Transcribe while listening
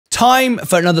Time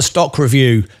for another stock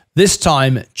review. This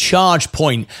time,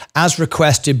 ChargePoint, as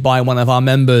requested by one of our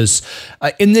members.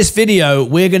 In this video,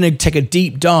 we're going to take a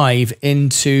deep dive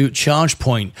into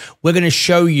ChargePoint. We're going to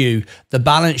show you the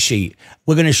balance sheet.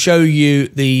 We're going to show you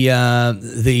the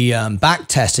back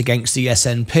test against the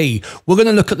S&P. We're going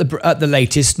to look at the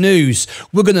latest news.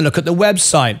 We're going to look at the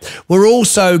website. We're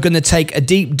also going to take a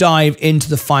deep dive into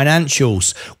the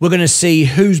financials. We're going to see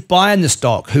who's buying the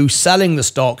stock, who's selling the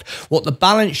stock, what the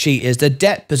balance sheet is, the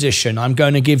debt position. I'm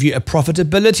going to give you a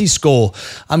profitability score.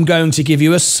 I'm going to give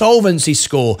you a solvency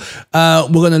score. We're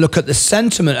going to look at the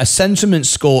sentiment, a sentiment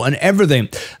score, and everything.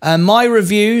 My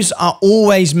reviews are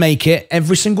always make it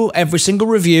every single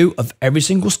review of every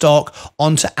single stock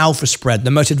onto AlphaSpread,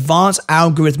 the most advanced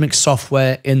algorithmic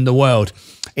software in the world.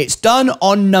 It's done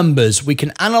on numbers. We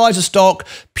can analyze a stock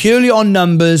purely on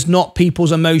numbers, not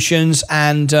people's emotions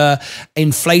and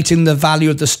inflating the value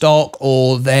of the stock,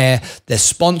 or they're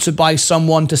sponsored by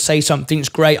someone to say something's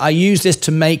great. I use this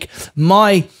to make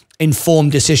my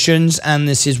informed decisions, and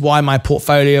this is why my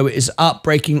portfolio is up,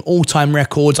 breaking all-time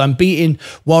records. I'm beating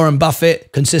Warren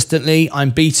Buffett consistently.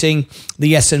 I'm beating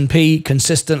the S&P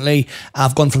consistently.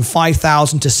 I've gone from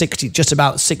 $5,000 to just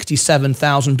about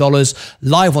 $67,000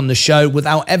 live on the show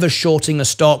without ever shorting a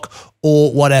stock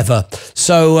or whatever.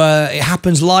 So it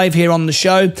happens live here on the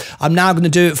show. I'm now going to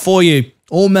do it for you.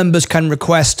 All members can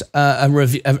request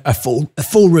a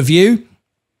full review.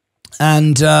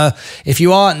 And if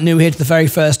you are new here for the very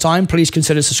first time, please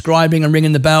consider subscribing and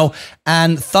ringing the bell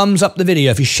and thumbs up the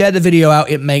video. If you share the video out,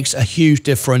 it makes a huge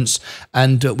difference,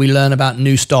 and we learn about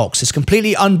new stocks. It's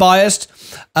completely unbiased.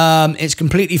 It's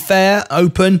completely fair,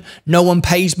 open. No one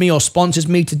pays me or sponsors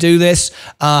me to do this.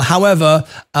 However,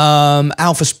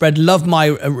 AlphaSpread love my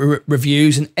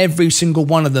reviews, and every single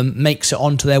one of them makes it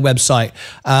onto their website.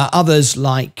 Others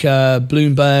like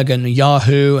Bloomberg and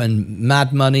Yahoo and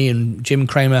Mad Money and Jim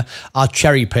Cramer are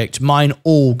cherry picked. Mine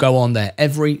all go on there,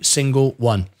 every single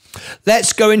one.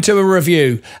 Let's go into a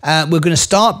review. We're going to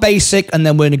start basic, and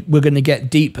then we're going to get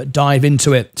deep dive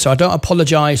into it. So I don't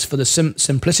apologize for the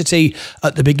simplicity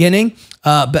at the beginning,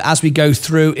 but as we go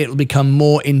through, it will become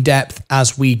more in depth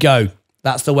as we go.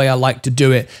 That's the way I like to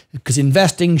do it, because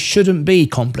investing shouldn't be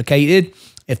complicated.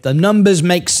 If the numbers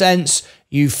make sense,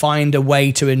 you find a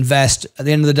way to invest. At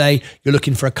the end of the day, you're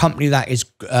looking for a company that is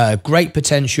great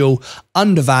potential,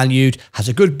 undervalued, has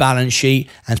a good balance sheet,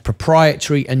 and is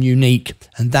proprietary and unique.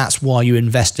 And that's why you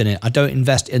invest in it. I don't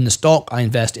invest in the stock, I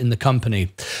invest in the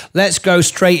company. Let's go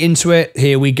straight into it.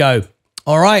 Here we go.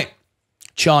 All right.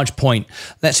 ChargePoint.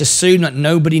 Let's assume that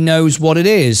nobody knows what it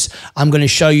is. I'm going to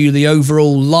show you the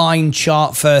overall line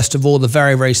chart first of all, the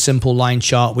very, very simple line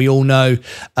chart. We all know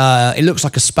it looks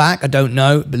like a SPAC. I don't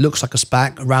know, but it looks like a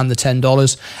SPAC around the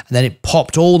 $10. And then it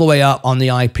popped all the way up on the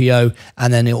IPO,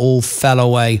 and then it all fell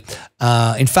away.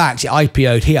 In fact, it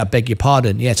IPO'd here, I beg your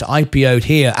pardon. Yeah, it IPO'd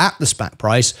here at the SPAC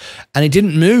price, and it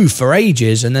didn't move for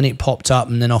ages, and then it popped up,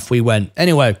 and then off we went.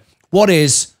 Anyway, what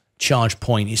is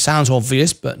ChargePoint? It sounds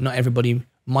obvious, but not everybody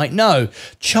might know.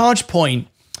 ChargePoint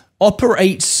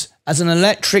operates as an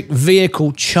electric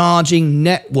vehicle charging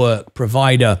network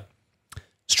provider.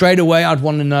 Straight away, I'd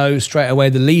want to know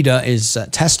the leader is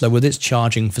Tesla with its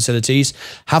charging facilities.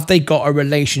 Have they got a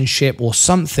relationship or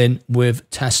something with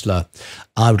Tesla?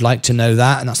 I would like to know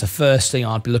that, and that's the first thing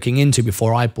I'd be looking into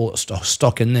before I bought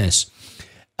stock in this.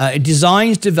 It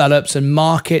designs, develops, and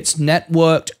markets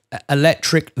networked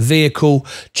electric vehicle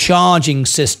charging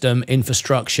system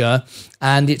infrastructure,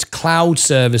 and its cloud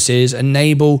services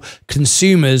enable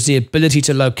consumers the ability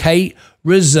to locate,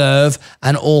 reserve,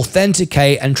 and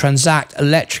authenticate and transact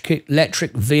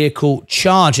electric vehicle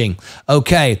charging.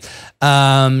 Okay.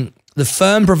 The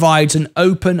firm provides an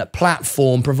open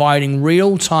platform providing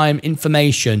real-time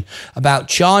information about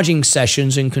charging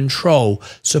sessions and control,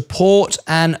 support,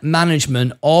 and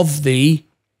management of the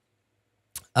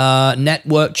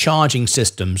network charging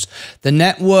systems. The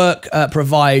network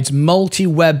provides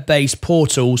multi-web-based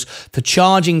portals for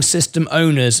charging system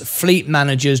owners, fleet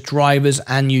managers, drivers,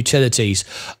 and utilities.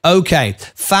 Okay,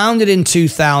 founded in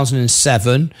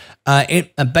 2007,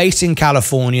 based in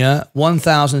California,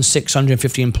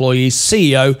 1,650 employees,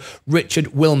 CEO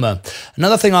Richard Wilmer.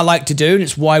 Another thing I like to do, and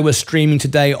it's why we're streaming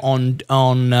today on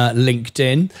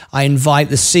LinkedIn, I invite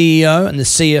the CEO and the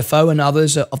CFO and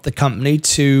others of the company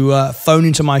to phone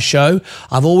into my show.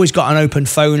 I've always got an open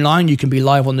phone line. You can be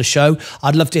live on the show.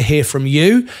 I'd love to hear from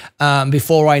you.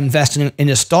 Before I invest in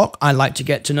a stock, I like to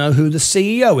get to know who the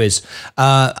CEO is.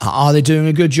 Are they doing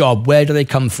a good job? Where do they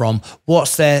come from?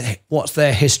 What's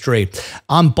their history?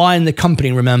 I'm buying the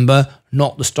company, remember,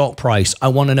 not the stock price. I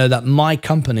want to know that my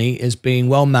company is being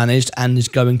well managed and is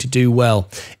going to do well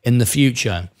in the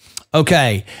future.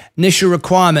 Okay, initial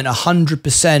requirement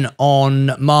 100%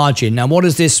 on margin. Now, what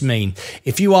does this mean?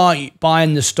 If you are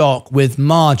buying the stock with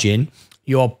margin,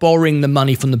 you're borrowing the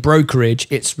money from the brokerage,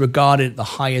 it's regarded at the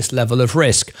highest level of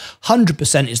risk.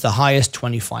 100% is the highest,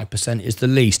 25% is the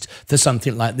least for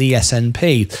something like the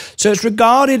S&P. So it's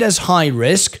regarded as high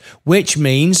risk, which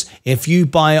means if you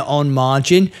buy it on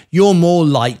margin, you're more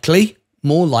likely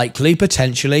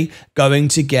potentially going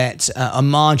to get a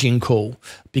margin call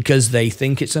because they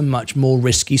think it's a much more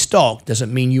risky stock.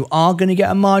 Doesn't mean you are going to get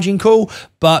a margin call,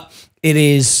 but it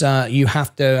is, you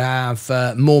have to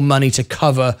have more money to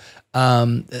cover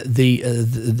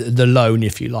the loan,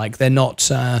 if you like. They're not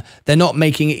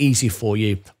making it easy for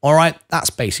you. All right, that's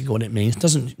basically what it means.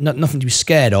 Nothing to be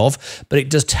scared of, but it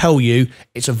does tell you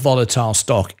it's a volatile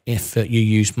stock if you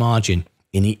use margin.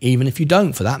 Even if you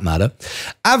don't, for that matter.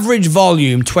 Average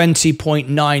volume,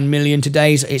 20.9 million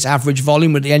today. It's average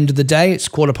volume at the end of the day. It's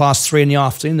 3:15 in the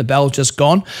afternoon. The bell's just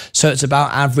gone. So it's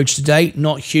about average today,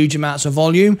 not huge amounts of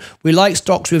volume. We like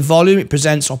stocks with volume. It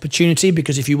presents opportunity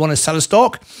because if you want to sell a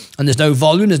stock and there's no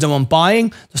volume, there's no one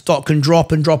buying, the stock can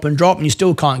drop and drop and drop and you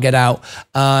still can't get out.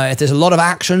 If there's a lot of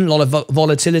action, a lot of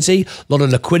volatility, a lot of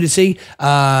liquidity,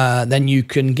 then you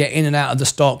can get in and out of the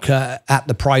stock at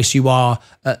the price you are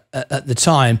at the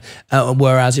time,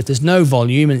 whereas if there's no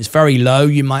volume and it's very low,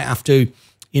 you might have to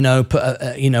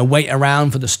wait around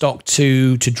for the stock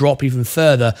to drop even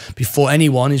further before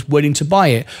anyone is willing to buy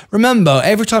it. Remember,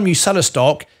 every time you sell a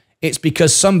stock, it's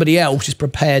because somebody else is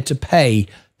prepared to pay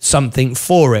something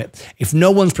for it. If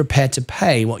no one's prepared to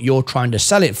pay what you're trying to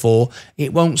sell it for,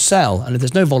 it won't sell. And if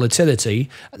there's no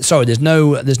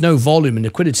there's no volume and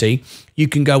liquidity, you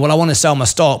can go, well, I want to sell my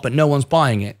stock, but no one's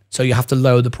buying it. So you have to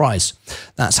lower the price.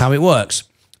 That's how it works.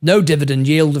 No dividend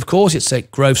yield, of course. It's a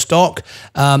growth stock.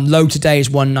 Low today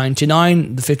is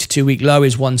 199. The 52-week low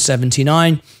is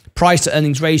 179. Price to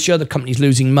earnings ratio, the company's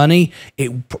losing money.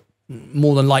 It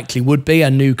more than likely would be a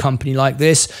new company like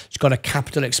this. It's got a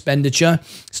capital expenditure.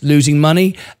 It's losing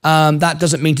money. That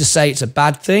doesn't mean to say it's a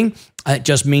bad thing. It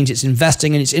just means it's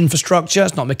investing in its infrastructure.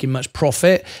 It's not making much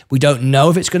profit. We don't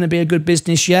know if it's going to be a good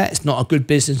business yet. It's not a good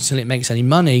business until it makes any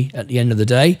money at the end of the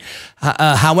day.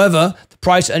 However, the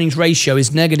price earnings ratio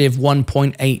is negative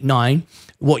 1.89.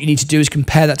 What you need to do is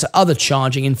compare that to other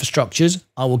charging infrastructures.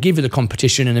 I will give you the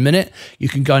competition in a minute. You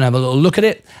can go and have a little look at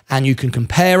it and you can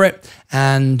compare it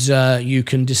and you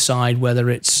can decide whether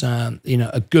it's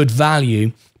a good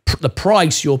value. The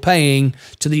price you're paying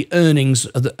to the earnings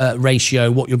of the,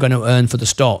 ratio, what you're going to earn for the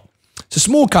stock. It's a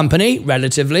small company,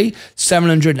 relatively,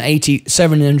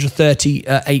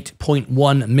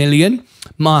 738.1 million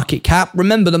market cap.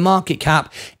 Remember, the market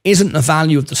cap isn't the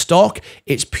value of the stock.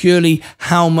 It's purely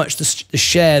how much the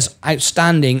shares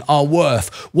outstanding are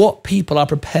worth, what people are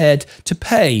prepared to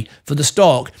pay for the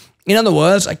stock. In other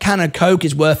words, a can of Coke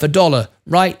is worth $1,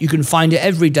 right? You can find it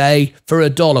every day for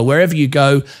 $1. Wherever you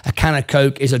go, a can of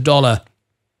Coke is $1.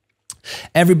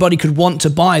 Everybody could want to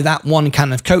buy that one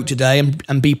can of Coke today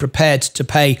and be prepared to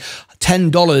pay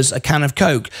 $10 a can of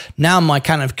Coke. Now my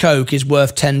can of Coke is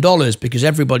worth $10 because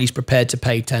everybody's prepared to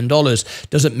pay $10.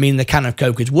 Doesn't mean the can of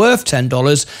Coke is worth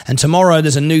 $10. And tomorrow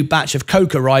there's a new batch of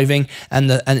Coke arriving and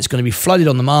it's going to be flooded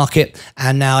on the market.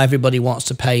 And now everybody wants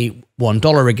to pay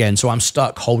 $1 again. So I'm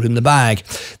stuck holding the bag.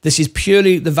 This is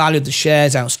purely the value of the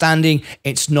shares outstanding.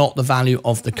 It's not the value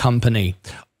of the company.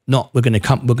 We're going to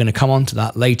come on to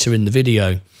that later in the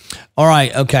video. All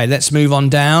right, okay, let's move on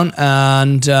down.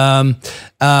 And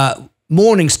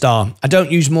Morningstar. I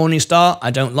don't use Morningstar.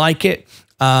 I don't like it.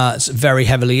 It's very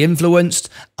heavily influenced.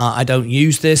 I don't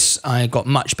use this. I got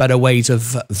much better ways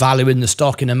of valuing the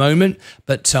stock in a moment,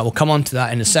 but we'll come on to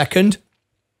that in a second.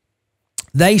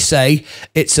 They say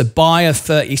it's a buy of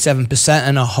 37%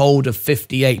 and a hold of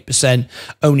 58%.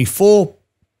 Only 4%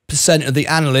 of the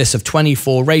analysts of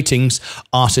 24 ratings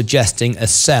are suggesting a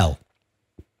sell.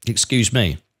 Excuse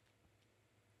me.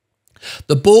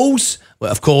 The bulls,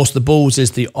 well, of course, the bulls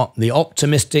is the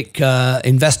optimistic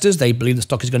investors. They believe the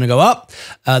stock is going to go up.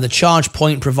 The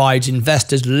ChargePoint provides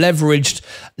investors leverage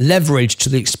to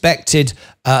the expected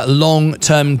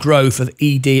long-term growth of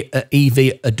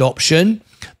EV adoption.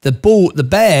 The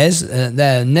bears,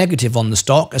 they're negative on the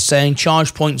stock, are saying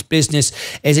ChargePoint's business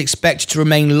is expected to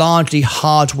remain largely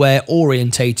hardware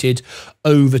orientated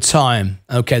over time.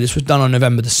 Okay, this was done on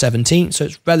November the 17th, so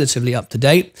it's relatively up to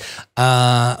date.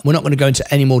 We're not going to go into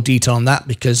any more detail on that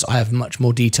because I have much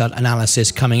more detailed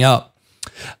analysis coming up.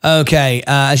 Okay,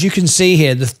 as you can see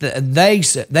here, they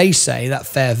say that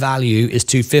fair value is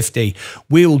 250.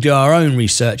 We will do our own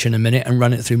research in a minute and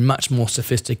run it through much more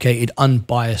sophisticated,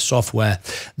 unbiased software.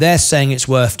 They're saying it's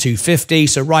worth 250.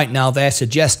 So right now they're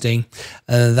suggesting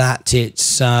that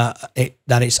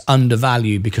it's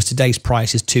undervalued because today's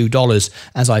price is $2.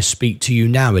 As I speak to you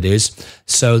now, it is.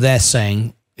 So they're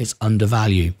saying it's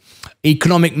undervalued.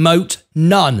 Economic moat,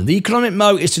 none. The economic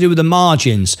moat is to do with the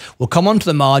margins. We'll come on to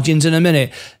the margins in a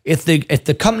minute. If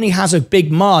the company has a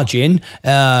big margin,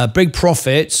 big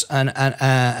profits, and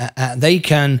they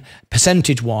can,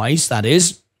 percentage-wise, that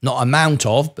is, not amount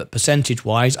of, but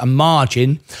percentage-wise, a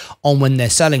margin on when they're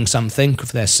selling something for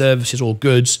their services or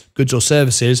goods or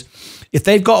services. If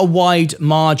they've got a wide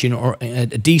margin or a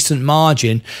decent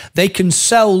margin, they can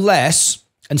sell less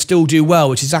and still do well,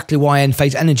 which is exactly why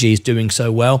Enphase Energy is doing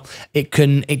so well. It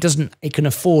can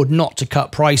afford not to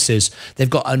cut prices. They've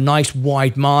got a nice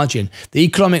wide margin. The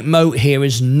economic moat here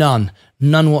is none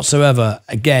whatsoever.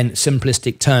 Again,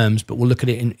 simplistic terms, but we'll look at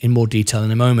it in more detail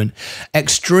in a moment.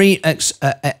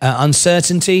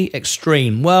 Uncertainty,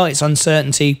 extreme. Well, it's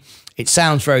uncertainty. It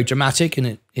sounds very dramatic,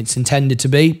 and it's intended to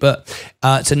be, but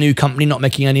it's a new company not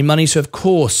making any money. So, of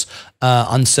course,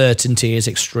 uncertainty is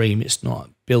extreme. It's not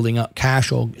building up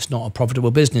cash, or it's not a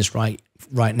profitable business right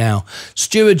now.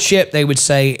 Stewardship, they would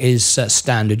say, is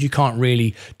standard. You can't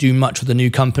really do much with a new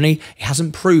company. It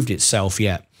hasn't proved itself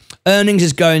yet. Earnings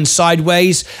is going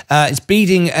sideways. It's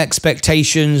beating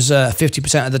expectations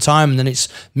 50% of the time, and then it's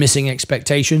missing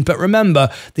expectations. But remember,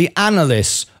 the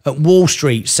analysts at Wall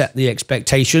Street set the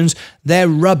expectations. They're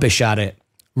rubbish at it.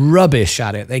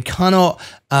 They cannot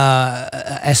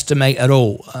estimate at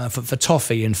all for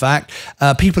toffee. In fact,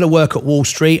 people who work at Wall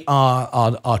Street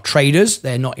are traders.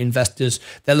 They're not investors.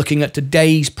 They're looking at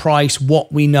today's price,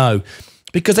 what we know,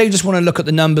 because they just want to look at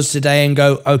the numbers today and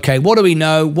go, okay, what do we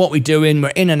know? What we doing? We're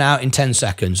in and out in 10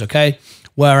 seconds. Okay.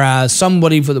 Whereas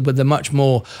somebody with a much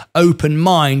more open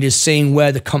mind is seeing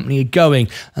where the company is going,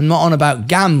 and not on about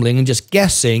gambling and just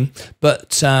guessing, but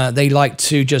they like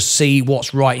to just see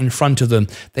what's right in front of them.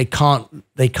 They can't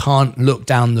look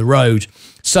down the road.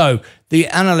 So the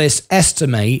analysts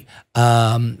estimate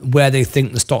where they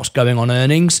think the stock's going on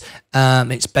earnings.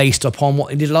 It's based upon what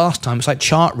they did last time. It's like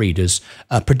chart readers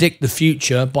predict the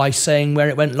future by saying where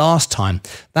it went last time.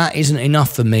 That isn't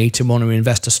enough for me to want to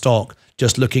invest a stock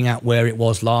just looking at where it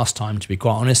was last time, to be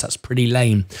quite honest. That's pretty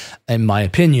lame, in my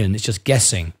opinion. It's just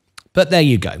guessing. But there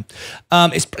you go.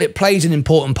 It plays an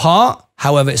important part.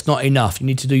 However, it's not enough. You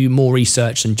need to do more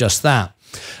research than just that.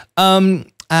 And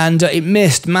it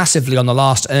missed massively on the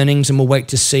last earnings, and we'll wait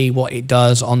to see what it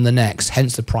does on the next.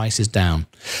 Hence, the price is down.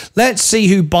 Let's see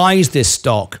who buys this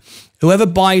stock. Whoever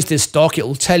buys this stock, it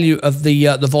will tell you of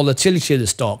the volatility of the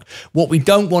stock. What we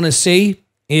don't want to see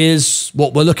is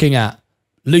what we're looking at.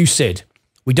 Lucid.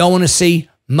 We don't want to see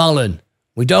Mullen.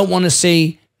 We don't want to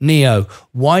see Neo.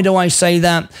 Why do I say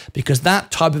that? Because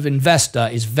that type of investor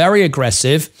is very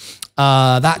aggressive.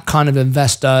 That kind of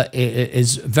investor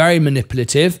is very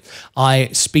manipulative. I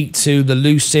speak to the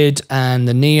Lucid and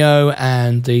the Neo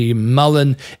and the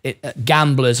Mullen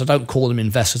gamblers. I don't call them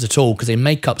investors at all because they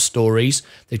make up stories.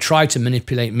 They try to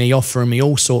manipulate me, offering me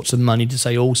all sorts of money to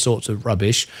say all sorts of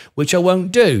rubbish, which I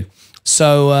won't do.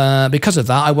 So because of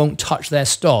that, I won't touch their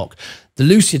stock. The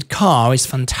Lucid car is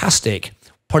fantastic.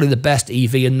 Probably the best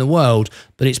EV in the world,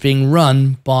 but it's being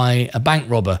run by a bank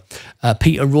robber,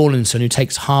 Peter Rawlinson, who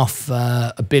takes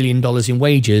 $500 million in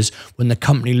wages when the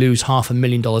company lose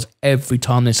 $500,000 every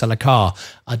time they sell a car.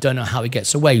 I don't know how he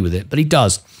gets away with it, but he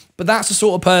does. But that's the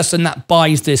sort of person that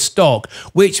buys this stock,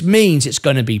 which means it's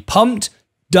going to be pumped,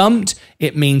 dumped.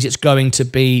 It means it's going to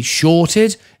be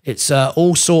shorted. It's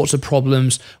all sorts of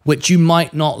problems which you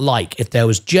might not like. If there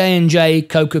was J&J,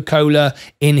 Coca-Cola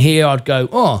in here, I'd go,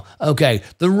 oh, okay,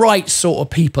 the right sort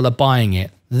of people are buying it.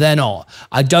 They're not.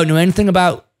 I don't know anything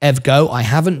about Evgo. I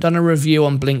haven't done a review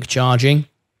on Blink charging.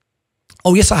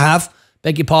 Oh, yes, I have.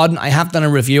 Beg your pardon. I have done a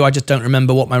review. I just don't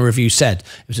remember what my review said.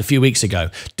 It was a few weeks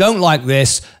ago. Don't like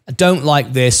this. Don't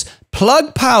like this.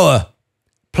 Plug power.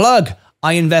 Plug.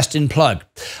 I invest in Plug.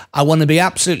 I want to be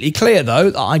absolutely clear,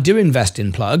 though, that I do invest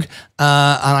in Plug.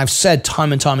 And I've said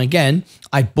time and time again,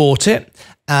 I bought it,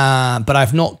 but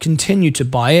I've not continued to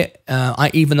buy it.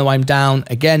 Even though I'm down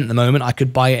again at the moment, I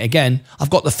could buy it again. I've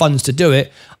got the funds to do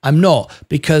it. I'm not,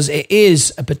 because it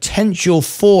is a potential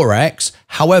Forex.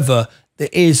 However,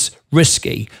 it is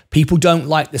risky. People don't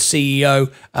like the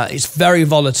CEO. It's very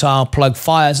volatile. Plug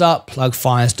fires up, Plug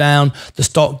fires down. The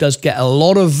stock does get a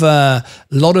lot of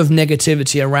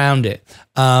negativity around it.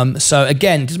 So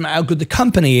again, it doesn't matter how good the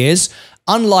company is.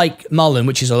 unlike Mullen,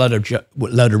 which is a load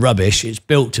of rubbish, it's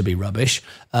built to be rubbish.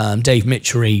 Dave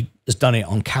Mitchery has done it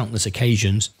on countless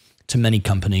occasions to many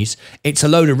companies. It's a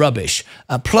load of rubbish.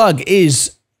 Plug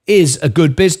is a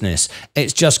good business.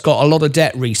 It's just got a lot of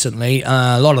debt recently.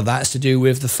 A lot of that's to do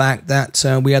with the fact that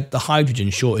we had the hydrogen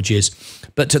shortages,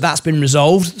 but that's been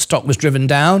resolved. Stock was driven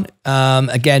down.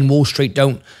 Again, Wall Street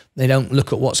don't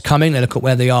look at what's coming. They look at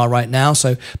where they are right now.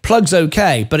 So Plug's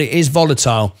okay, but it is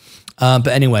volatile. But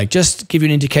anyway, just to give you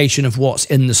an indication of what's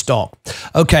in the stock.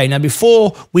 Okay, now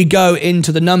before we go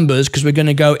into the numbers, because we're going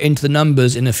to go into the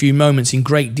numbers in a few moments in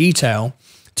great detail,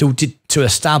 to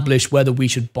establish whether we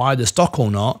should buy the stock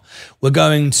or not, we're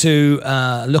going to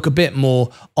look a bit more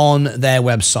on their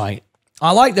website.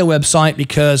 I like their website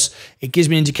because it gives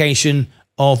me an indication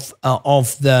of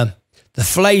the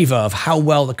flavor of how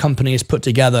well the company is put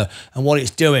together and what it's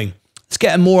doing. Let's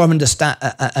get more of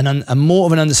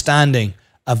an understanding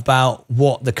about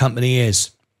what the company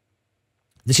is.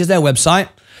 This is their website: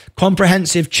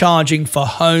 comprehensive charging for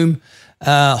home,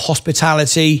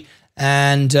 hospitality,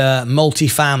 and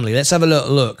multifamily. Let's have a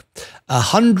little look.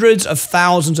 Hundreds of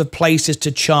thousands of places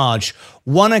to charge,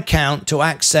 one account to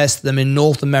access them in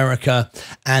North America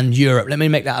and Europe. Let me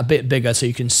make that a bit bigger so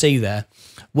you can see there.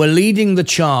 We're leading the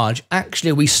charge.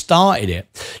 Actually, we started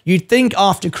it. You'd think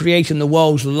after creating the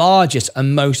world's largest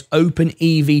and most open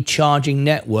EV charging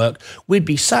network, we'd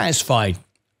be satisfied.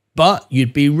 But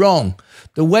you'd be wrong.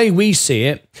 The way we see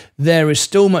it, there is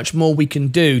still much more we can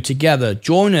do together.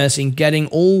 Join us in getting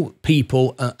all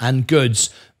people and goods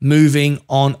moving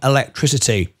on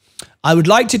electricity. I would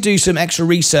like to do some extra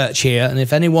research here, and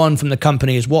if anyone from the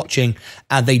company is watching,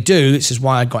 and they do, this is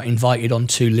why I got invited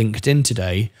onto LinkedIn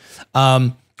today,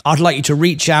 I'd like you to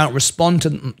reach out, respond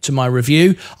to my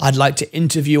review. I'd like to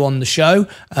interview on the show.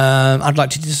 I'd like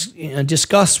to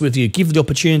discuss with you, give you the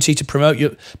opportunity to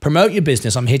promote your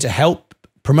business. I'm here to help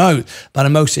promote, but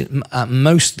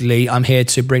mostly I'm here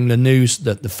to bring the news,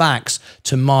 the facts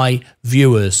to my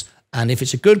viewers. And if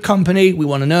it's a good company, we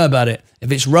want to know about it.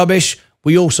 If it's rubbish,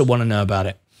 we also want to know about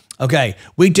it. Okay,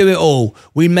 we do it all.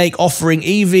 We make offering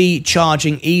EV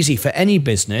charging easy for any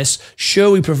business.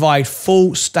 Sure, we provide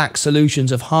full stack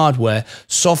solutions of hardware,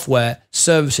 software,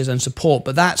 services, and support,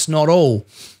 but that's not all.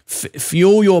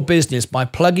 Fuel your business by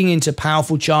plugging into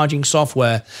powerful charging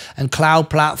software and cloud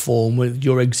platform with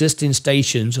your existing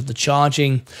stations of the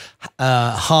charging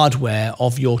hardware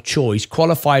of your choice.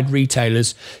 Qualified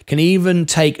retailers can even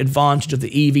take advantage of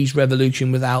the EV's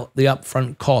revolution without the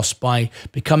upfront cost by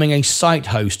becoming a site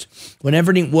host. When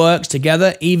everything works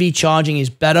together, EV charging is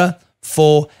better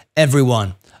for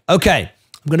everyone. Okay.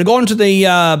 I'm going to go on to the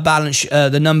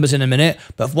the numbers in a minute,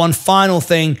 but one final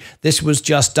thing, this was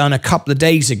just done a couple of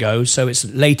days ago, so it's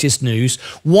latest news.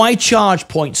 Why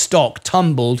ChargePoint stock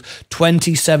tumbled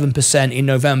 27% in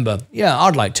November? Yeah,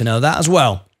 I'd like to know that as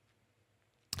well.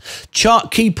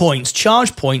 Key points.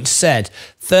 ChargePoint said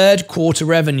third quarter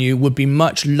revenue would be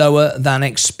much lower than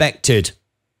expected.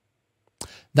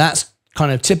 That's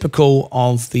kind of typical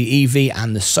of the EV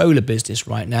and the solar business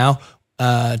right now.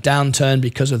 Downturn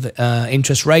because of the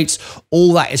interest rates.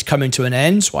 All that is coming to an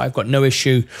end, so I've got no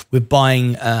issue with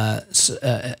buying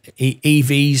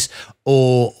EVs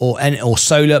or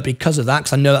solar because of that,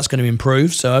 because I know that's going to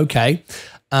improve. So okay,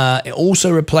 it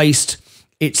also replaced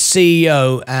its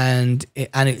CEO and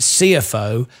its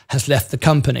CFO has left the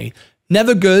company.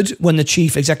 Never good when the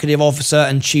chief executive officer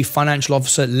and chief financial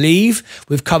officer leave.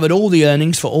 We've covered all the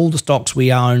earnings for all the stocks we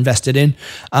are invested in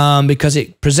because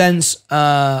it presents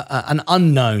an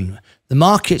unknown. The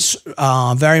markets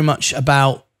are very much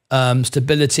about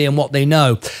stability and what they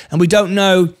know. And we don't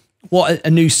know what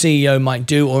a new CEO might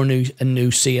do or a new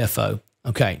CFO.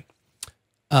 Okay.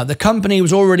 The company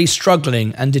was already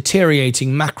struggling and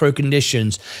deteriorating macro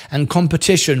conditions and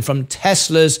competition from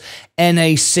Tesla's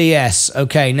NACS.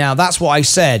 Okay, now that's what I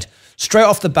said straight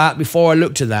off the bat before I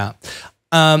looked at that.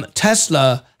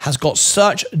 Tesla has got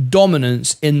such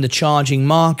dominance in the charging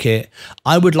market.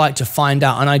 I would like to find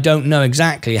out, and I don't know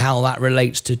exactly how that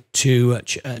relates to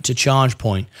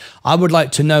ChargePoint. I would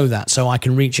like to know that so I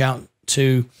can reach out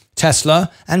to Tesla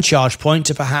and ChargePoint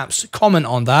to perhaps comment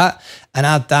on that and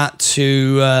add that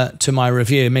to my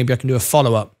review. Maybe I can do a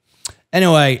follow-up.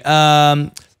 Anyway,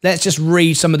 let's just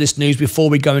read some of this news before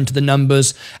we go into the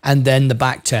numbers and then the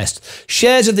back test.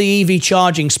 Shares of the EV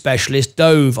charging specialist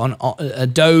dove on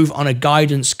a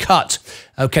guidance cut.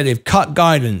 Okay, they've cut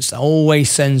guidance. That always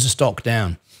sends the stock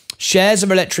down. Shares of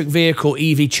electric vehicle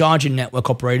EV charging network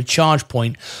operator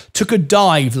ChargePoint took a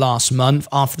dive last month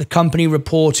after the company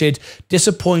reported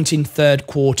disappointing third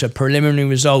quarter preliminary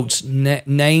results,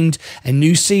 named a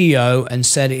new CEO, and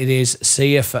said its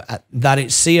CFO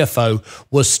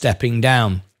was stepping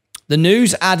down. The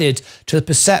news added to the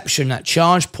perception that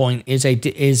ChargePoint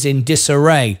is in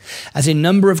disarray, as a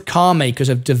number of car makers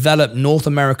have developed North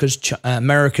America's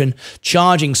American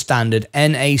charging standard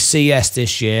 (NACS)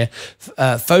 this year,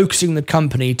 focusing the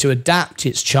company to adapt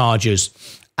its chargers.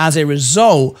 As a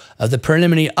result of the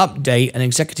preliminary update and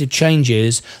executive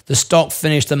changes, the stock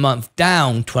finished the month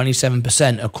down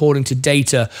 27%, according to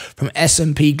data from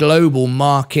S&P Global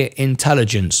Market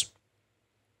Intelligence.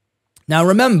 Now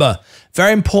remember,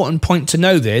 very important point to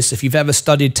know this, if you've ever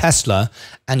studied Tesla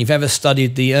and you've ever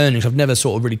studied the earnings, I've never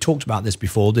sort of really talked about this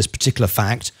before, this particular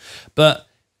fact, but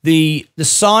the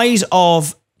size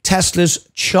of Tesla's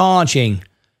charging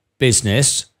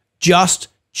business, just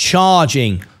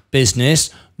charging business,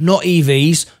 not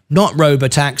EVs, not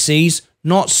robotaxis,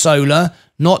 not solar,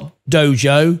 not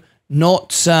Dojo,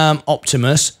 not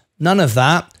Optimus, none of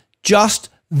that, just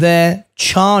their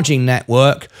charging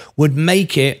network would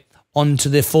make it onto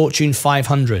the Fortune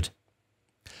 500.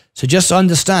 So just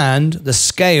understand the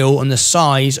scale and the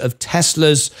size of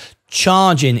Tesla's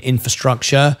charging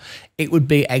infrastructure. It would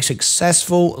be a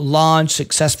successful, large,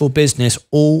 successful business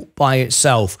all by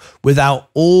itself without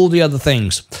all the other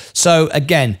things. So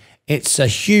again, it's a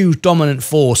huge dominant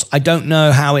force. I don't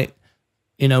know how it,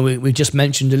 you know, we just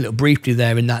mentioned a little briefly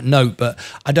there in that note, but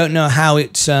I don't know how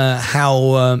it's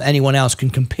anyone else can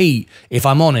compete, if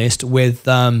I'm honest, with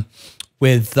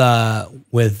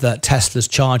Tesla's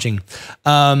charging.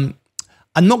 I'm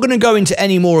not going to go into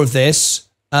any more of this.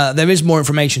 There is more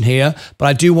information here, but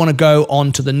I do want to go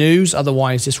on to the news.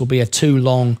 Otherwise, this will be a too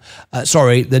long.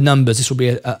 Sorry, the numbers. This will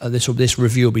be this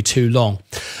review will be too long.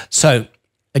 So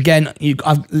again, you've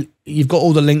got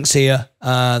all the links here.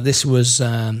 This was.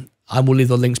 I will leave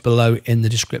the links below in the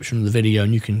description of the video,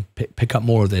 and you can pick up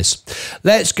more of this.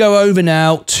 Let's go over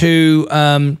now to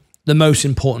the most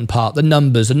important part, the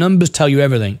numbers. The numbers tell you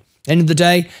everything. End of the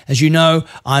day, as you know,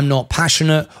 I'm not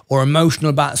passionate or emotional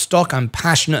about stock. I'm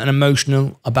passionate and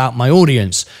emotional about my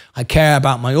audience. I care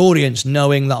about my audience,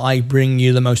 knowing that I bring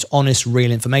you the most honest,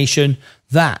 real information.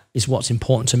 That is what's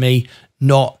important to me,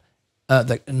 not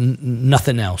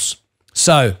nothing else.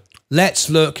 So let's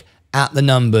look at the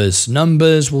numbers.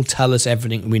 Numbers will tell us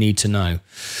everything we need to know.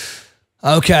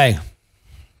 Okay.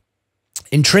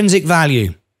 Intrinsic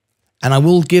value. And I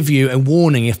will give you a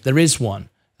warning if there is one,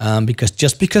 because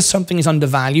just because something is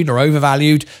undervalued or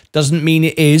overvalued doesn't mean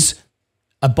it is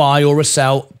a buy or a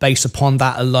sell based upon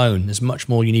that alone. There's much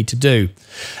more you need to do.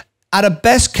 At a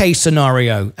best case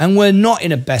scenario, and we're not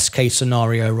in a best case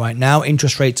scenario right now,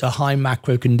 interest rates are high,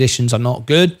 macro conditions are not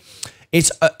good.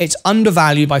 It's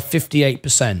undervalued by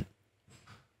 58%.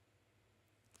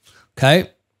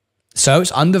 Okay. So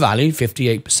it's undervalued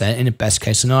 58% in a best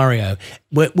case scenario.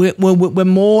 We're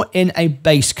more in a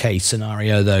base case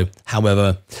scenario though.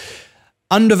 However,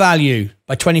 undervalued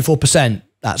by 24%.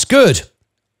 That's good.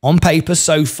 On paper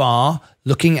so far,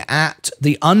 looking at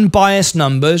the unbiased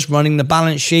numbers, running the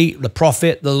balance sheet, the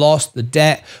profit, the loss, the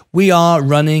debt, we are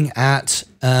running at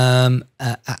an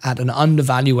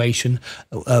undervaluation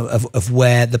of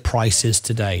where the price is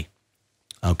today.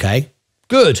 Okay,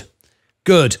 good,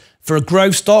 good. For a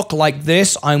growth stock like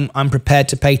this, I'm prepared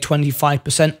to pay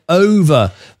 25%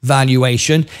 over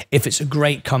valuation if it's a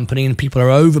great company and people are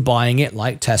overbuying it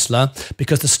like Tesla,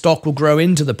 because the stock will grow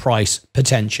into the price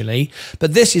potentially.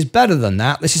 But this is better than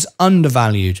that. This is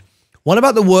undervalued. What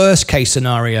about the worst case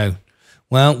scenario?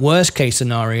 Well, worst case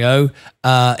scenario,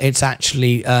 it's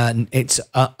actually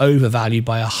overvalued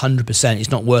by 100%.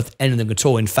 It's not worth anything at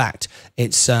all. In fact,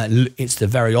 it's the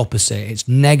very opposite. It's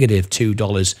negative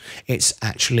 $2. It's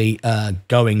actually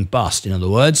going bust. In other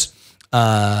words,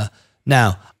 now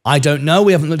I don't know.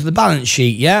 We haven't looked at the balance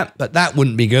sheet yet, but that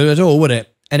wouldn't be good at all, would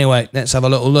it? Anyway, let's have a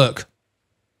little look.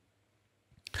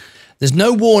 There's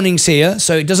no warnings here,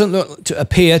 so it doesn't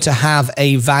appear to have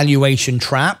a valuation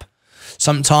trap.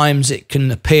 Sometimes it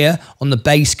can appear on the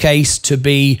base case to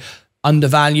be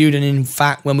undervalued, and in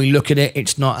fact, when we look at it,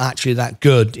 it's not actually that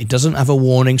good. It doesn't have a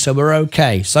warning, so we're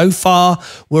okay. So far,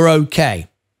 we're okay.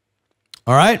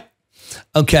 All right?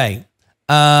 Okay.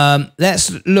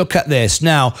 Let's look at this.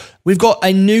 Now, we've got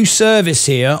a new service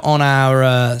here on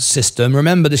our system.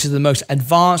 Remember, this is the most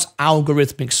advanced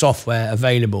algorithmic software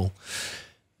available.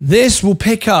 This will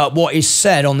pick up what is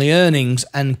said on the earnings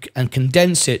and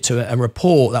condense it to a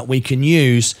report that we can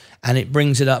use, and it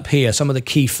brings it up here, some of the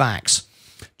key facts.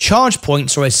 ChargePoint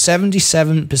saw a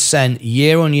 77%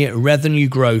 year-on-year revenue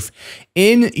growth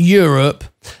in Europe,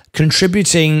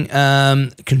 contributing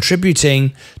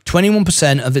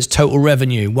 21% of its total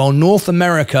revenue, while North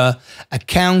America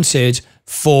accounted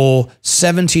for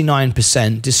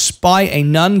 79%, despite a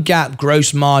non-GAAP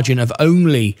gross margin of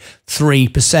only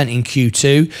 3% in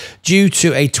Q2 due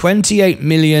to a $28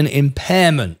 million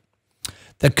impairment.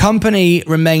 The company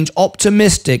remains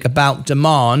optimistic about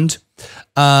demand.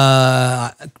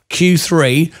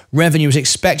 Q3 revenue is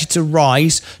expected to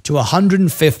rise to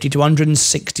 150 to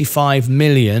 165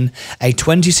 million, a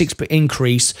 26%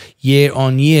 increase year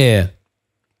on year.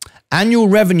 Annual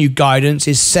revenue guidance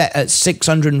is set at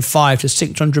 605 to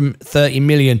 630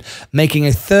 million, making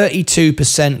a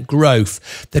 32%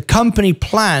 growth. The company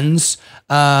plans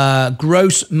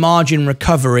gross margin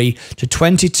recovery to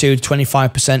 22 to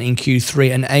 25% in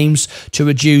Q3 and aims to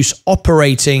reduce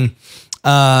operating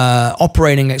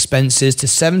expenses to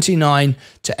 79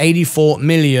 to 84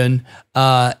 million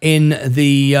in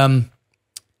the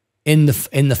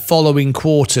following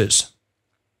quarters.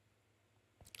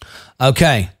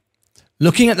 Okay.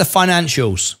 Looking at the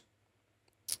financials,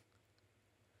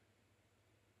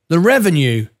 the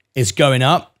revenue is going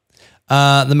up.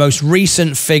 The most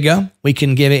recent figure, we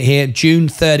can give it here, June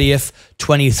 30th,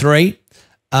 23.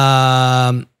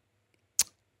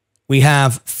 We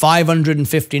have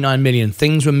 559 million.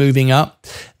 Things were moving up.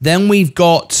 Then we've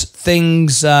got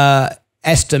things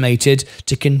estimated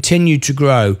to continue to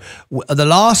grow. The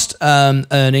last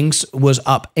earnings was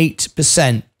up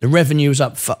 8%. The revenue is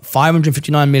up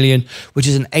 559 million, which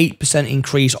is an 8%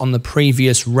 increase on the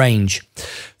previous range.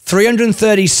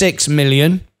 336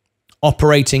 million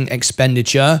operating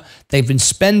expenditure. They've been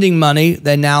spending money.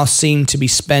 They now seem to be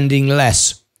spending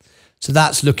less. So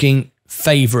that's looking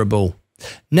favorable.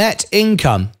 Net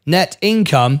income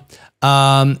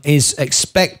is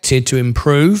expected to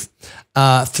improve.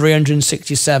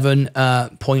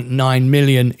 367.9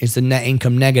 million is the net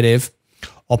income negative.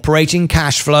 Operating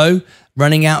cash flow,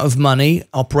 running out of money.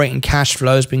 Operating cash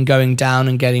flow has been going down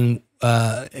and getting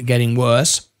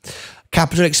worse.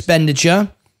 Capital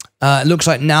expenditure, it looks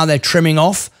like now they're trimming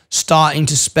off, starting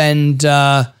to spend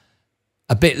a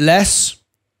bit less.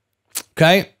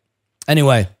 Okay.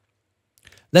 Anyway,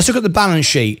 let's look at the balance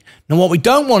sheet. Now, what we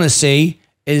don't want to see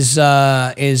is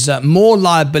more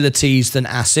liabilities than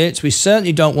assets. We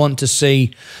certainly don't want to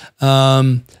see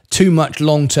too much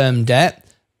long-term debt.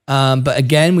 But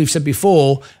again, we've said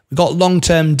before, we've got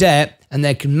long-term debt and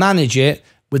they can manage it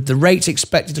with the rates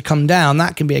expected to come down.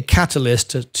 That can be a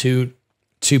catalyst to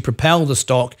propel the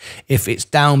stock if it's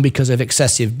down because of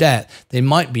excessive debt. They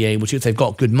might be able to, if they've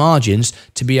got good margins,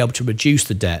 to be able to reduce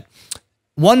the debt.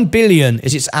 1 billion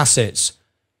is its assets.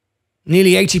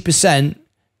 Nearly 80%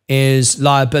 is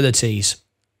liabilities.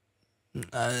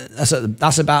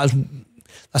 That's about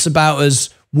as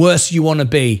worse you want to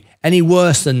be. Any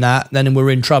worse than that, then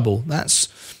we're in trouble. That's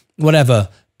whatever.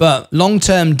 But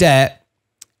long-term debt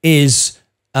is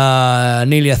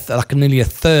nearly a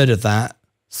third of that.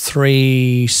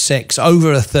 3.6,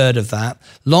 over a third of that.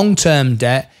 Long-term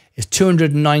debt is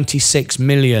 296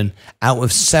 million out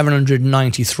of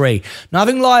 793. Now,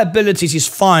 having liabilities is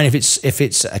fine if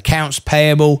it's accounts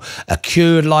payable,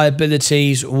 accrued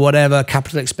liabilities, whatever,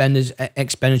 capital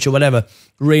expenditure, whatever,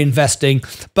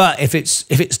 reinvesting. But if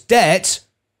it's debt,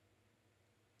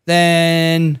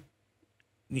 then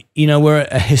we're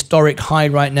at a historic high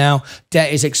right now.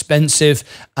 Debt is expensive.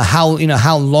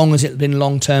 How long has it been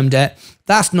long-term debt?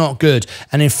 That's not good.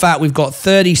 And in fact, we've got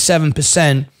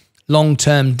 37%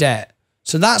 long-term debt.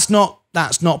 So that's not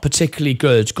particularly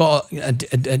good. It's got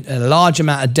a large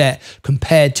amount of debt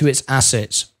compared to its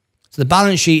assets. So the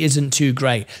balance sheet isn't too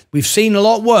great. We've seen a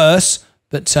lot worse,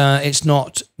 but it's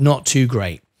not too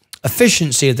great.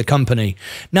 Efficiency of the company.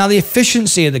 Now, the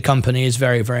efficiency of the company is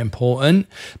very, very important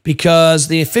because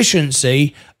the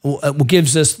efficiency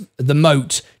gives us the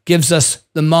moat, gives us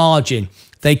the margin.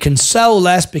 They can sell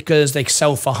less because they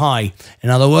sell for high. In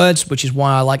other words, which is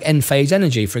why I like Enphase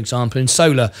Energy, for example, in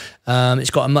solar. It's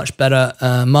got a much better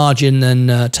margin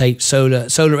than take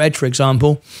Solar Edge, for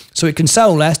example. So it can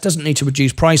sell less, doesn't need to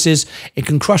reduce prices. It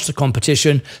can crush the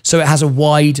competition, so it has a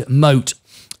wide moat.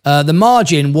 The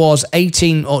margin was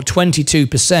 18 or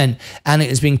 22%, and it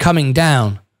has been coming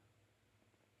down.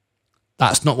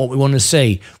 That's not what we want to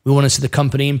see. We want to see the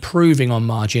company improving on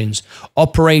margins.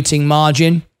 Operating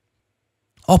margin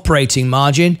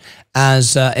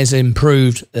has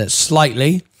improved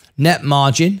slightly. Net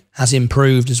margin has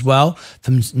improved as well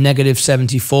from negative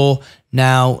 74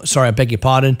 now. Sorry, I beg your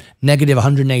pardon. Negative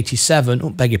 187.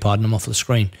 Oh, beg your pardon. I'm off the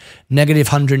screen. Negative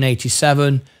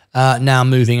 187. Now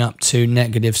moving up to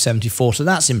negative 74. So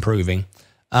that's improving.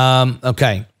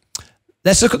 Okay.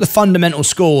 Let's look at the fundamental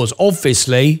scores.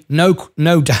 Obviously, no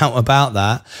doubt about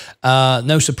that.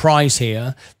 No surprise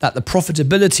here that the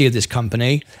profitability of this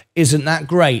company isn't that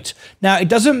great. Now, it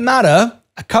doesn't matter.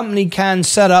 A company can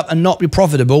set up and not be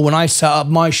profitable. When I set up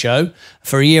my show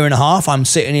for a year and a half, I'm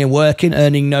sitting here working,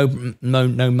 earning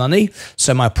no money.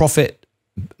 So my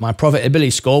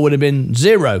profitability score would have been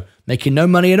 0, making no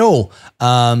money at all.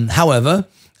 However,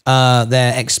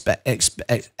 their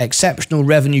exceptional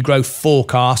revenue growth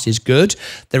forecast is good.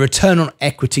 Their return on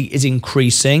equity is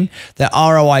increasing. Their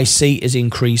ROIC is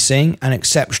increasing, and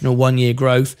exceptional 1-year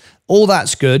growth. All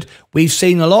that's good. We've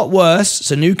seen a lot worse.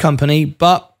 It's a new company,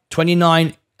 but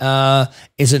 29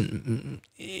 isn't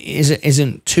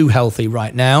too healthy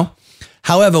right now.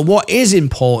 However, what is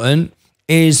important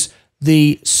is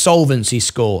the solvency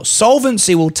score.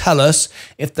 Solvency will tell us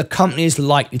if the company is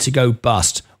likely to go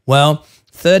bust. Well,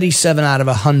 37 out of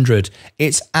 100.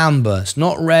 It's amber. It's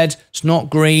not red. It's not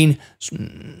green.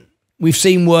 We've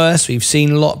seen worse. We've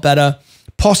seen a lot better.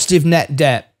 Positive net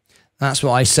debt. That's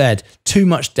what I said. Too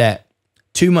much debt.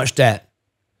 Too much debt.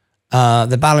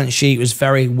 The balance sheet was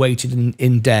very weighted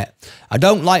in debt. I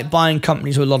don't like buying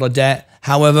companies with a lot of debt.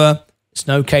 However, it's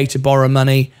okay to borrow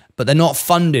money, but they're not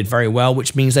funded very well,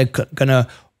 which means they're going to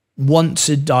want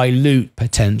to dilute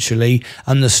potentially.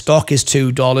 And the stock is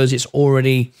 $2. It's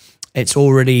already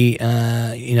extremely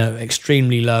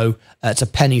low. It's a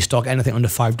penny stock. Anything under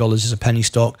 $5 is a penny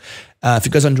stock. If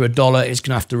it goes under $1, it's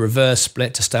going to have to reverse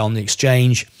split to stay on the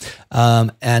exchange,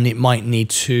 and it might need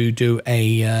to do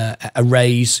a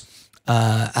raise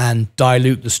and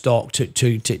dilute the stock to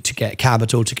get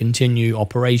capital to continue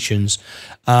operations.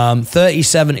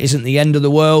 37 isn't the end of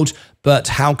the world, but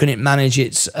how can it manage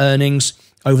its earnings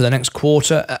over the next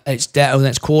quarter, its debt over the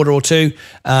next quarter or two,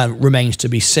 remains to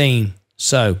be seen.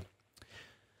 So,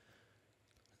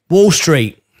 Wall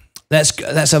Street.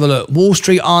 Let's have a look. Wall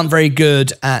Street aren't very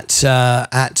good at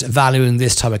valuing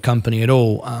this type of company at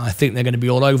all. I think they're going to be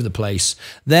all over the place.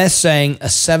 They're saying a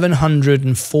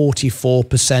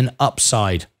 744%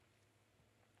 upside.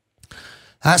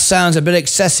 That sounds a bit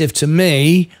excessive to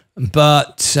me,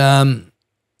 but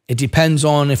it depends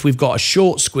on if we've got a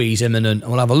short squeeze imminent.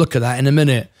 We'll have a look at that in a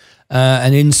minute.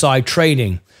 And inside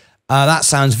trading. That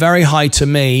sounds very high to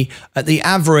me. At the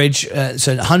average, it's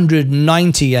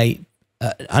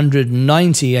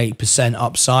 198%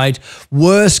 upside.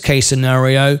 Worst case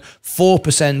scenario,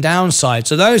 4% downside.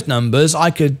 So those numbers,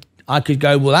 I could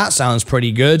go, well, that sounds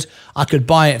pretty good. I could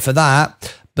buy it for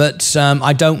that, but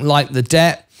I don't like the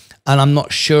debt, and I'm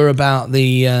not sure about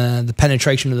the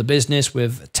penetration of the business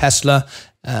with Tesla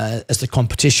as the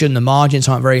competition. The margins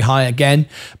aren't very high again,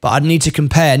 but I'd need to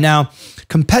compare. Now,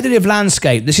 competitive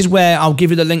landscape, this is where I'll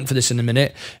give you the link for this in a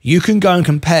minute. You can go and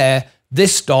compare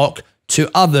this stock to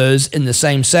others in the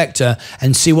same sector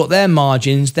and see what their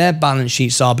margins, their balance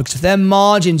sheets are, because if their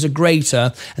margins are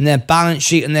greater and their balance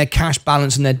sheet and their cash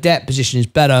balance and their debt position is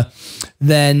better,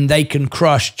 then they can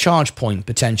crush ChargePoint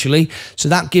potentially. So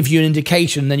that gives you an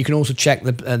indication. Then you can also check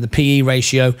the PE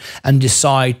ratio and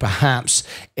decide perhaps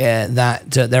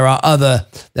that there are other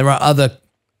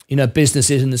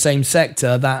businesses in the same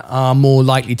sector that are more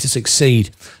likely to succeed.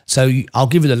 So I'll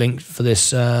give you the link for this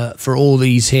for all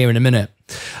these here in a minute.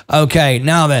 Okay,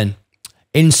 now then,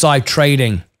 inside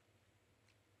trading.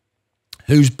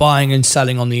 Who's buying and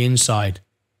selling on the inside?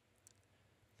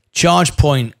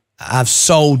 ChargePoint have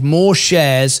sold more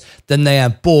shares than they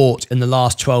have bought in the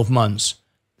last 12 months.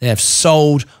 They have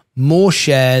sold more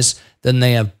shares than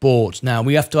they have bought. Now,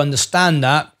 we have to understand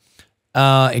that.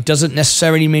 It doesn't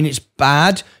necessarily mean it's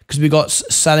bad because we've got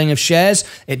selling of shares.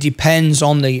 It depends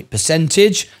on the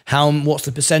percentage. What's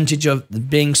the percentage of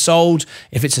being sold?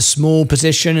 If it's a small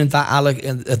position and that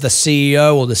the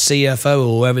CEO or the CFO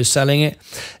or whoever's selling it,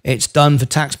 it's done for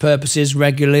tax purposes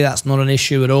regularly. That's not an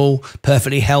issue at all.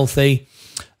 Perfectly healthy.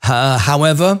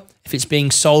 However, if it's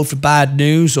being sold for bad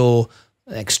news or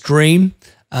extreme,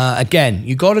 again,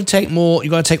 you got to take more. You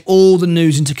got to take all the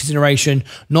news into consideration,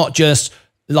 not just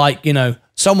like,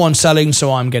 someone's selling,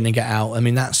 so I'm going to get out. I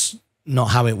mean, that's not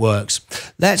how it works.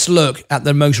 Let's look at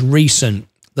the most recent.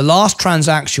 The last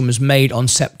transaction was made on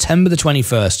September the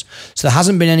 21st. So there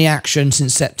hasn't been any action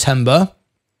since September.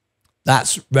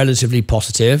 That's relatively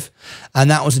positive. And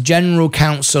that was the general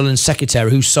counsel and secretary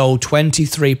who sold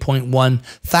 23.1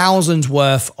 thousand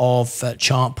worth of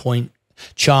ChargePoint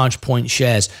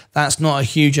shares. That's not a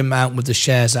huge amount with the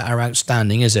shares that are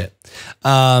outstanding, is it?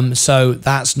 So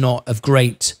that's not of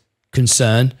great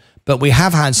concern, but we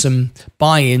have had some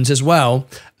buy-ins as well.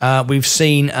 We've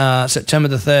seen September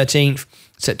the 13th,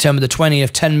 September the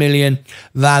 20th, 10 million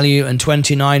value and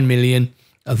 29 million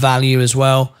of value as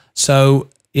well. So,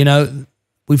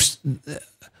 we've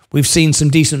we've seen some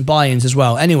decent buy-ins as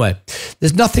well. Anyway,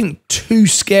 there's nothing too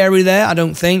scary there, I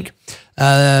don't think.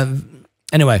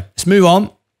 Anyway, let's move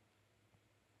on.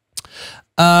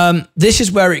 This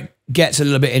is where it gets a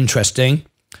little bit interesting.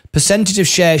 Percentage of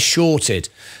shares shorted.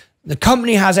 The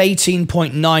company has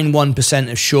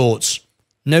 18.91% of shorts.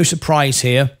 No surprise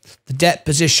here. The debt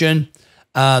position,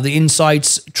 the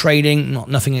insights trading,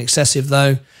 nothing excessive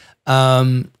though.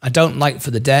 I don't like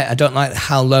for the debt. I don't like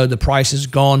how low the price has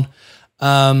gone.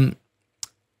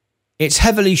 It's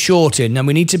heavily shorted. Now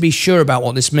we need to be sure about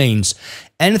what this means.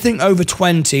 Anything over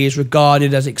 20 is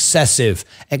regarded as excessive.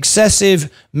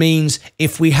 Excessive means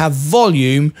if we have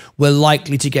volume, we're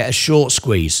likely to get a short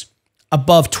squeeze.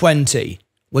 Above 20.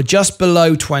 We're just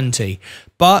below 20.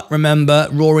 But remember,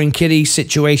 Roaring Kitty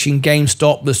situation,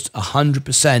 GameStop was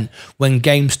 100% when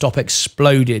GameStop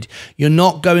exploded. You're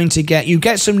not going to get, you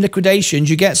get some liquidations,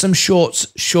 you get some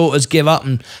shorters give up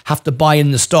and have to buy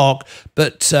in the stock,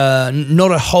 but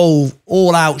not a whole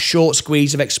all-out short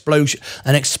squeeze of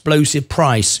an explosive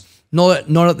price. Not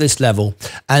at this level.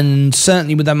 And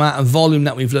certainly with the amount of volume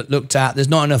that we've looked at, there's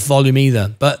not enough volume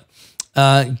either. But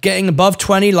getting above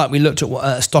 20, like we looked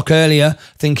at stock earlier,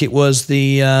 I think it was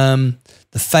the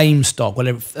Fame stock,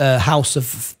 whatever, House of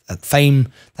Fame,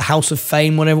 the House of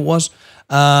Fame, whatever it was,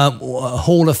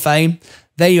 Hall of Fame.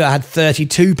 They had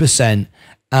 32%.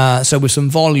 So with some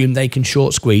volume, they can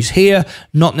short squeeze. Here,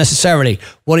 not necessarily.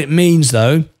 What it means,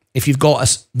 though, if you've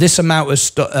got this amount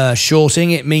of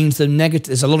shorting, it means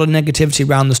there's a lot of negativity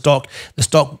around the stock. The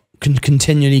stock can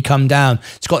continually come down.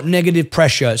 It's got negative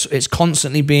pressure. It's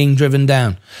constantly being driven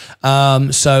down.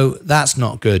 So that's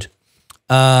not good.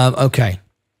 Okay.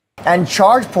 And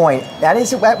ChargePoint,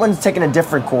 that one's taking a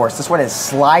different course. This one is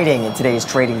sliding in today's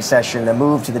trading session. The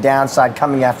move to the downside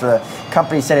coming after the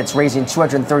company said it's raising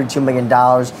 $232 million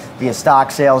via stock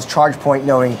sales. ChargePoint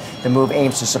noting the move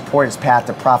aims to support its path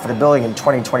to profitability in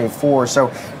 2024.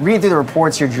 So reading through the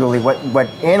reports here, Julie, what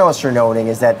analysts are noting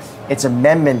is that its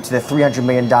amendment to the $300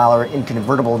 million in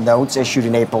convertible notes issued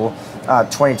in April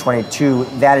 2022,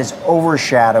 that is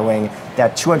overshadowing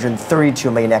that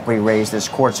 $232 million equity raise this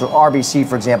quarter. So RBC,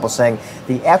 for example, saying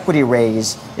the equity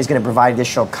raise is going to provide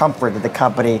additional comfort that the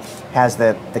company has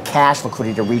the cash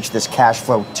liquidity to reach this cash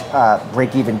flow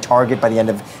break-even target by the end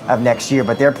of next year.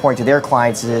 But their point to their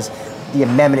clients is the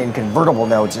amendment in convertible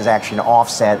notes is actually an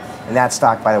offset, and that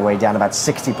stock, by the way, down about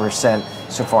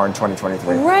 60% so far in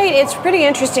 2023. Right, it's pretty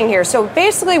interesting here. So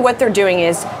basically what they're doing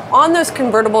is, on those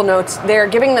convertible notes, they're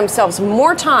giving themselves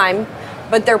more time,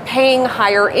 but they're paying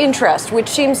higher interest, which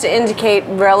seems to indicate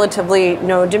relatively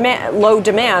low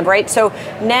demand, right? So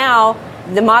now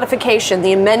the modification,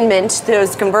 the amendment to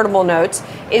those convertible notes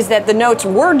is that the notes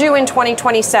were due in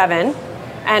 2027,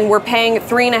 and we're paying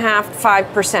 3.5%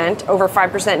 to 5%, over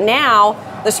 5%.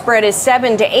 Now the spread is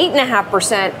 7 to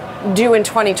 8.5% due in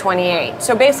 2028.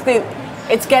 So basically,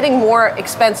 it's getting more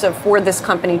expensive for this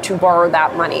company to borrow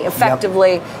that money.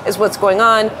 Effectively, is what's going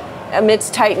on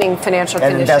amidst tightening financial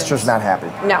conditions. And investors not happy.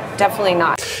 No, definitely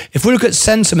not. If we look at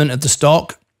sentiment of the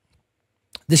stock,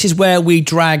 this is where we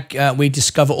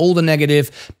discover all the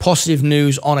negative, positive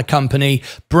news on a company,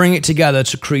 bring it together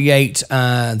to create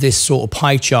this sort of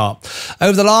pie chart.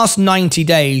 Over the last 90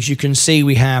 days, you can see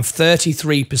we have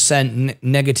 33%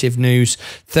 negative news,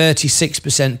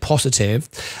 36% positive.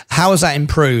 How has that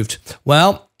improved?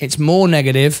 Well, it's more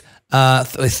negative.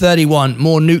 31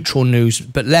 more neutral news,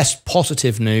 but less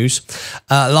positive news.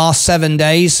 Last 7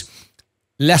 days,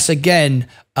 less again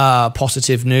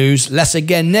positive news, less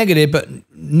again negative, but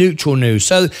neutral news.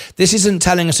 So this isn't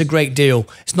telling us a great deal.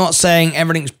 It's not saying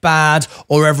everything's bad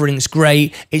or everything's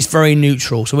great. It's very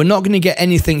neutral. So we're not going to get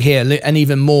anything here, and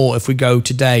even more if we go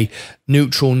today,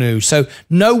 neutral news. So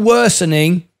no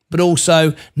worsening, but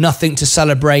also nothing to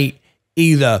celebrate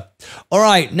either. All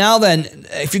right, now then,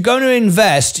 if you're going to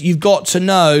invest, you've got to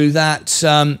know that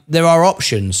there are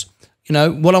options. You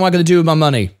know, what am I going to do with my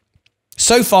money?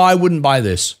 So far, I wouldn't buy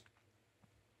this.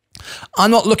 I'm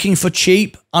not looking for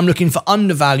cheap. I'm looking for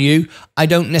undervalue. I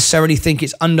don't necessarily think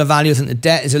it's undervalued. I think the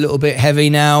debt is a little bit heavy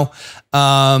now.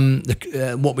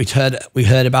 What we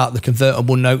heard about the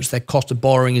convertible notes, their cost of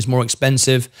borrowing is more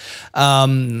expensive.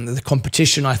 The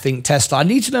competition, I think Tesla. I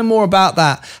need to know more about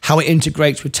that, how it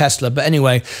integrates with Tesla. But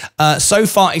anyway, so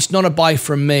far it's not a buy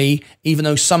from me, even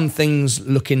though some things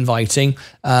look inviting.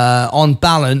 On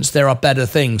balance, there are better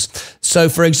things. So,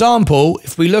 for example,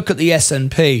 if we look at the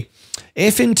S&P.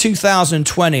 If in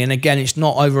 2020, and again, it's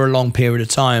not over a long period of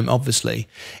time, obviously,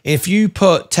 if you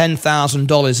put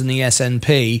 $10,000 in the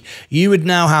S&P, you would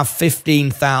now have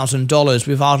 $15,000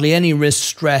 with hardly any risk,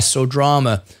 stress, or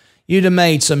drama. You'd have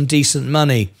made some decent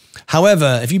money.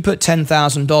 However, if you put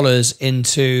 $10,000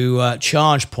 into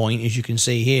ChargePoint, as you can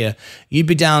see here, you'd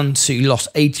be down to, you lost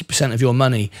 80% of your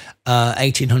money,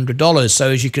 $1,800. So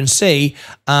as you can see,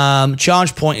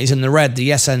 ChargePoint is in the red,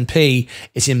 the S&P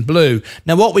is in blue.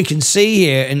 Now what we can see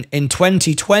here in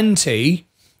 2020,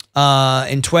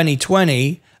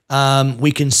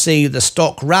 we can see the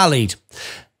stock rallied.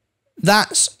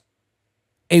 That's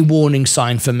a warning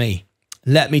sign for me.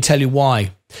 Let me tell you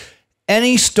why.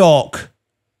 Any stock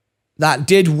that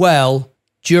did well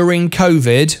during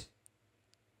COVID,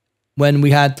 when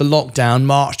we had the lockdown,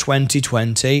 March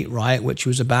 2020, right, which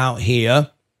was about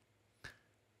here,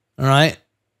 all right,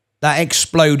 that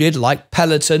exploded like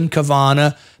Peloton,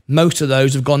 Carvana. Most of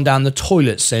those have gone down the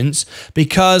toilet since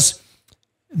because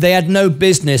they had no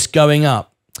business going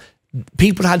up.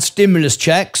 People had stimulus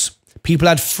checks. People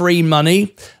had free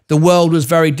money. The world was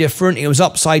very different. It was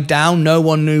upside down. No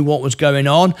one knew what was going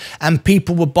on. And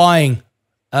people were buying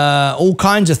all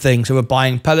kinds of things. They were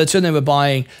buying Peloton. They were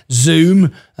buying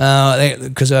Zoom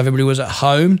because everybody was at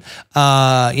home,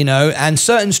 and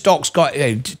certain stocks got,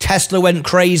 Tesla went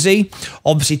crazy.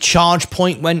 Obviously,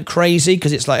 ChargePoint went crazy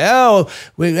because it's like,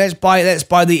 let's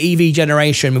buy the EV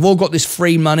generation. We've all got this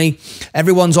free money.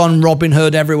 Everyone's on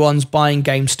Robinhood. Everyone's buying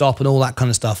GameStop and all that kind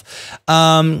of stuff.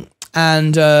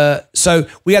 So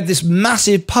we had this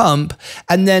massive pump,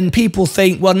 and then people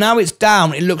think, well, now it's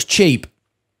down. It looks cheap.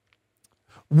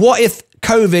 What if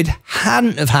COVID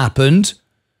hadn't have happened?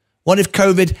 What if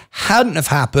COVID hadn't have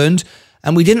happened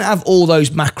and we didn't have all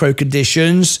those macro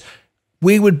conditions?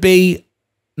 We would be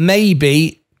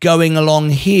maybe going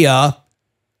along here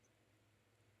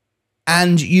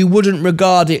and you wouldn't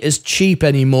regard it as cheap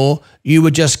anymore. You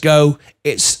would just go,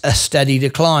 it's a steady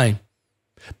decline.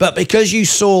 But because you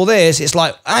saw this, it's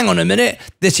like, hang on a minute,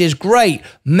 this is great.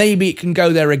 Maybe it can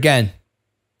go there again.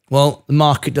 Well, the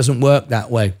market doesn't work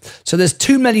that way. So there's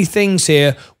too many things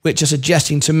here which are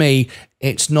suggesting to me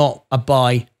it's not a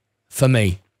buy for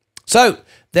me. So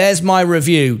there's my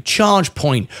review.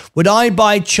 ChargePoint. Would I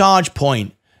buy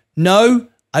ChargePoint? No,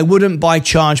 I wouldn't buy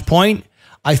ChargePoint.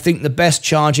 I think the best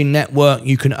charging network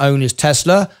you can own is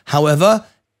Tesla. However,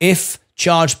 if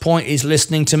ChargePoint is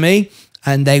listening to me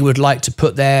and they would like to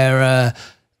put their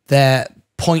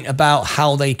point about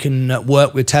how they can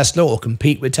work with Tesla or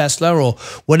compete with Tesla or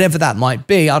whatever that might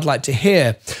be, I'd like to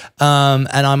hear, and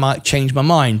I might change my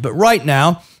mind. But right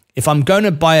now, if I'm going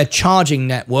to buy a charging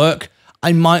network,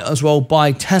 I might as well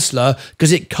buy Tesla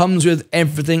because it comes with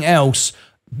everything else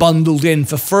bundled in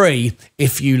for free,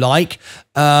 if you like.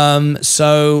 The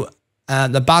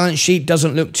balance sheet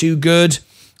doesn't look too good.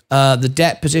 The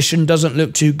debt position doesn't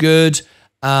look too good.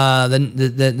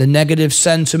 The negative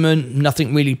sentiment,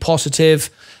 nothing really positive.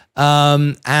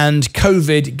 And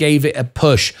COVID gave it a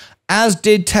push, as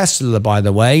did Tesla, by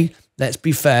the way. Let's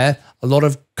be fair. A lot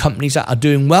of companies that are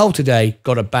doing well today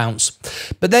got a bounce.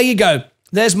 But there you go.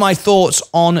 There's my thoughts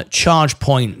on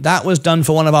ChargePoint. That was done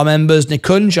for one of our members,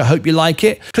 Nikunj. I hope you like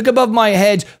it. Click above my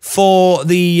head for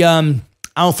the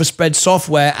Alpha Spread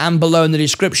software and below in the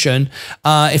description.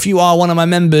 If you are one of my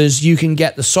members, you can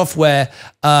get the software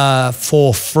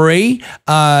for free.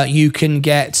 You can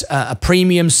get a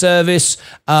premium service,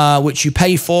 which you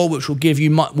pay for, which will give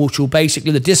you, which will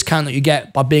basically, the discount that you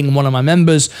get by being one of my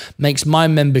members makes my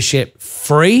membership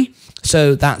free.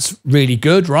 So that's really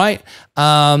good, right?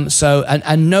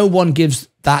 And no one gives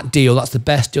that deal. That's the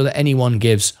best deal that anyone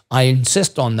gives. I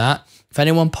insist on that. If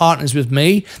anyone partners with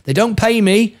me, they don't pay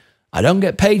me. I don't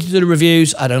get paid to do the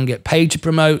reviews. I don't get paid to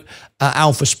promote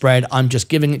Alpha Spread. I'm just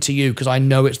giving it to you because I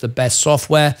know it's the best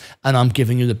software and I'm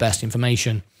giving you the best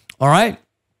information. All right?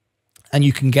 And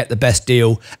you can get the best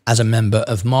deal as a member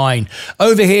of mine.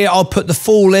 Over here, I'll put the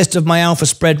full list of my Alpha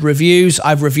Spread reviews.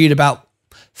 I've reviewed about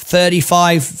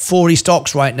 35, 40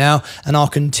 stocks right now, and I'll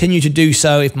continue to do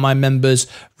so if my members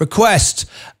request.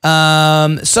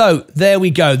 So there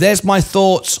we go. There's my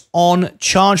thoughts on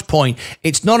ChargePoint.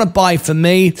 It's not a buy for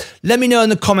me. Let me know in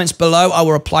the comments below. I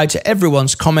will reply to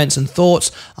everyone's comments and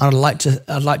thoughts. I'd like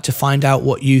to find out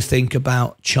what you think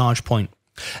about ChargePoint.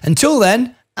 Until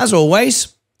then, as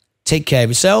always, take care of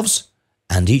yourselves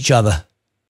and each other.